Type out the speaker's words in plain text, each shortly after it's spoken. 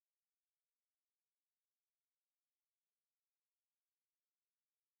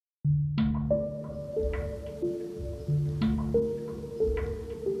The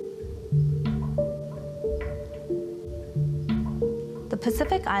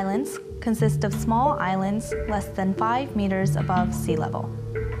Pacific Islands consist of small islands less than 5 meters above sea level.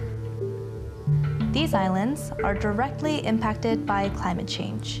 These islands are directly impacted by climate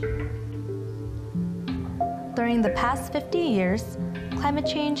change. During the past 50 years, climate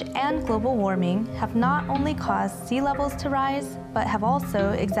change and global warming have not only caused sea levels to rise, but have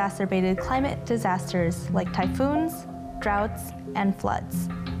also exacerbated climate disasters like typhoons, droughts, and floods.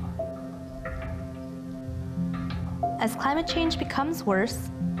 As climate change becomes worse,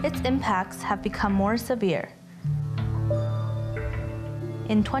 its impacts have become more severe.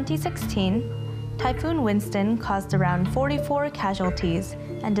 In 2016, Typhoon Winston caused around 44 casualties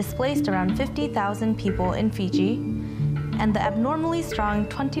and displaced around 50,000 people in Fiji, and the abnormally strong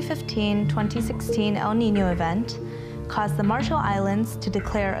 2015-2016 El Niño event caused the Marshall Islands to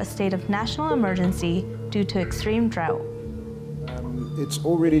declare a state of national emergency due to extreme drought. It's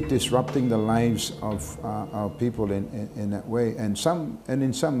already disrupting the lives of our people in that way, and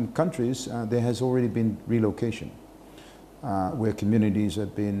in some countries there has already been relocation where communities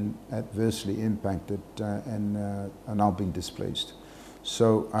have been adversely impacted and are now being displaced.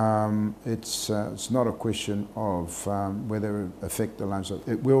 So it's not a question of whether it affects the lives of.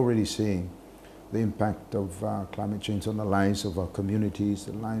 We're already seeing the impact of climate change on the lives of our communities,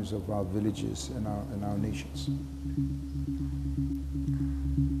 the lives of our villages and our nations.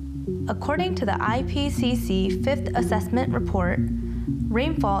 According to the IPCC 5th Assessment Report,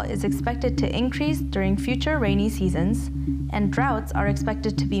 rainfall is expected to increase during future rainy seasons, and droughts are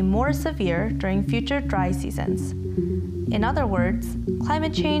expected to be more severe during future dry seasons. In other words,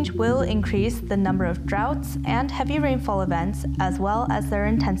 climate change will increase the number of droughts and heavy rainfall events as well as their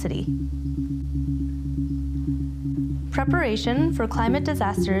intensity. Preparation for climate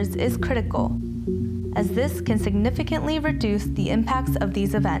disasters is critical, as this can significantly reduce the impacts of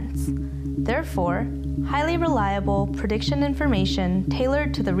these events. Therefore, highly reliable prediction information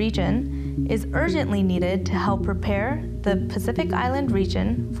tailored to the region is urgently needed to help prepare the Pacific Island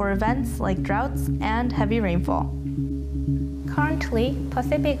region for events like droughts and heavy rainfall. Currently,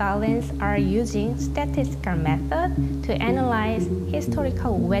 Pacific Islands are using statistical method to analyze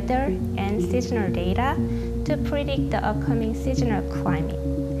historical weather and seasonal data to predict the upcoming seasonal climate.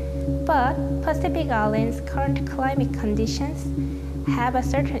 But Pacific Islands' current climate conditions have a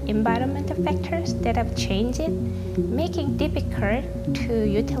certain environmental factors that have changed, making it difficult to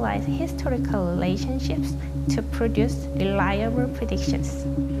utilize historical relationships to produce reliable predictions.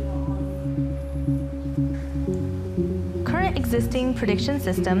 Current existing prediction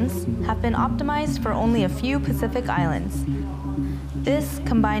systems have been optimized for only a few Pacific Islands. This,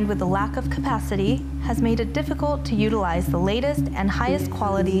 combined with the lack of capacity, has made it difficult to utilize the latest and highest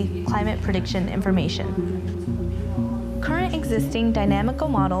quality climate prediction information. Current existing dynamical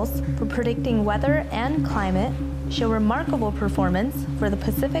models for predicting weather and climate show remarkable performance for the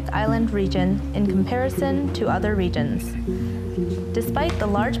Pacific Island region in comparison to other regions. Despite the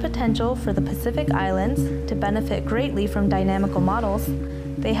large potential for the Pacific Islands to benefit greatly from dynamical models,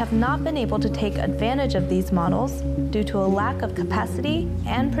 they have not been able to take advantage of these models due to a lack of capacity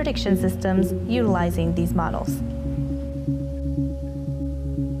and prediction systems utilizing these models.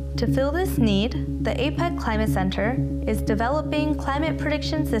 To fill this need, the APEC Climate Center is developing climate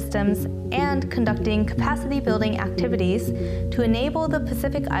prediction systems and conducting capacity building activities to enable the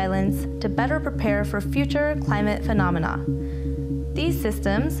Pacific Islands to better prepare for future climate phenomena. These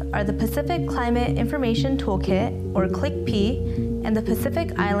systems are the Pacific Climate Information Toolkit, or CLIKP, and the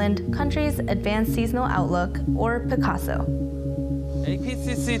Pacific Island Countries Advanced Seasonal Outlook, or PICASO.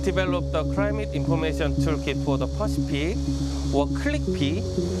 APCC developed the Climate Information Toolkit for the Pacific, or CLIKP,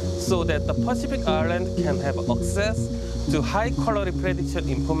 so that the Pacific Island can have access to high-quality prediction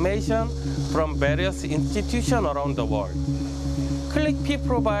information from various institutions around the world. CLIKP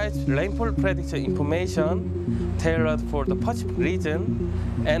provides rainfall prediction information tailored for the Pacific region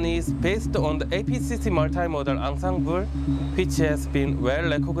and is based on the APCC multimodal ensemble, which has been well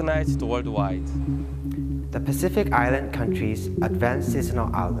recognized worldwide. The Pacific Island countries' Advanced Seasonal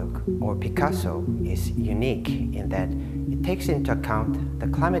Outlook, or PICASO, is unique in that it takes into account the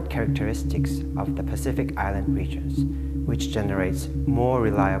climate characteristics of the Pacific Island regions, which generates more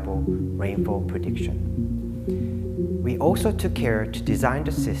reliable rainfall prediction. We also took care to design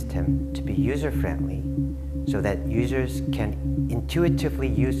the system to be user-friendly so that users can intuitively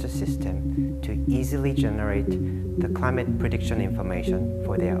use the system to easily generate the climate prediction information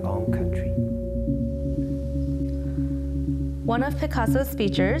for their own country. One of Picasso's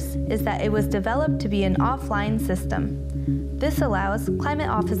features is that it was developed to be an offline system. This allows climate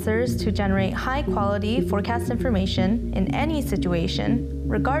officers to generate high-quality forecast information in any situation,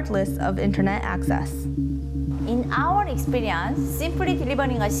 regardless of internet access. In our experience, simply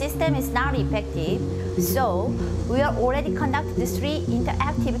delivering a system is not effective, so we are already conducting 3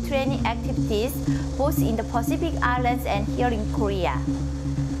 interactive training activities both in the Pacific Islands and here in Korea.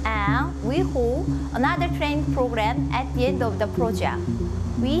 And we hold another training program at the end of the project.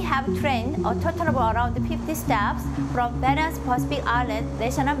 We have trained a total of around 50 staffs from various Pacific Island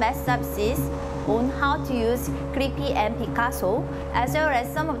National Math Services on how to use CLIKP and Picasso, as well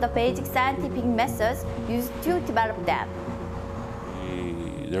as some of the basic scientific methods used to develop them.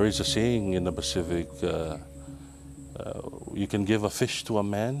 There is a saying in the Pacific, you can give a fish to a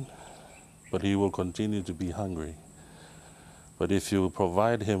man, but he will continue to be hungry. But if you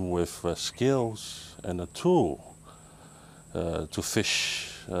provide him with skills and a tool to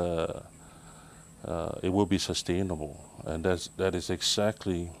fish, it will be sustainable. And that is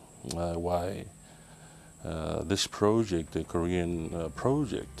exactly why this project, the Korean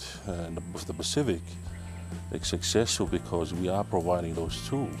project of the Pacific, is successful, because we are providing those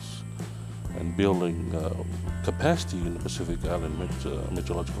tools and building capacity in the Pacific Island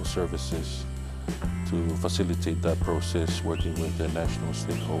Meteorological Services to facilitate that process, working with the national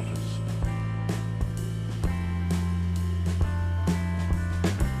stakeholders.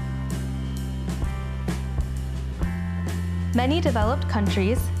 Many developed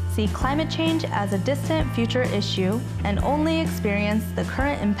countries see climate change as a distant future issue and only experience the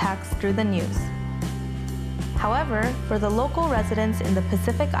current impacts through the news. However, for the local residents in the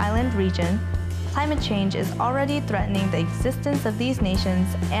Pacific Island region, climate change is already threatening the existence of these nations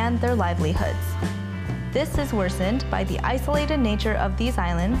and their livelihoods. This is worsened by the isolated nature of these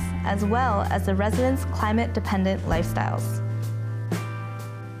islands, as well as the residents' climate-dependent lifestyles.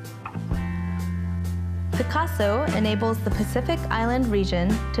 Picasso enables the Pacific Island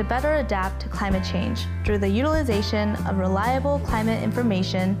region to better adapt to climate change through the utilization of reliable climate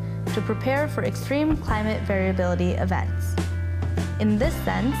information to prepare for extreme climate variability events. In this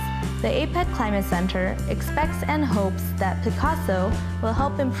sense, the APEC Climate Center expects and hopes that Picasso will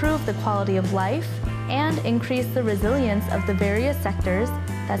help improve the quality of life and increase the resilience of the various sectors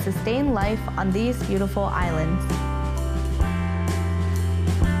that sustain life on these beautiful islands.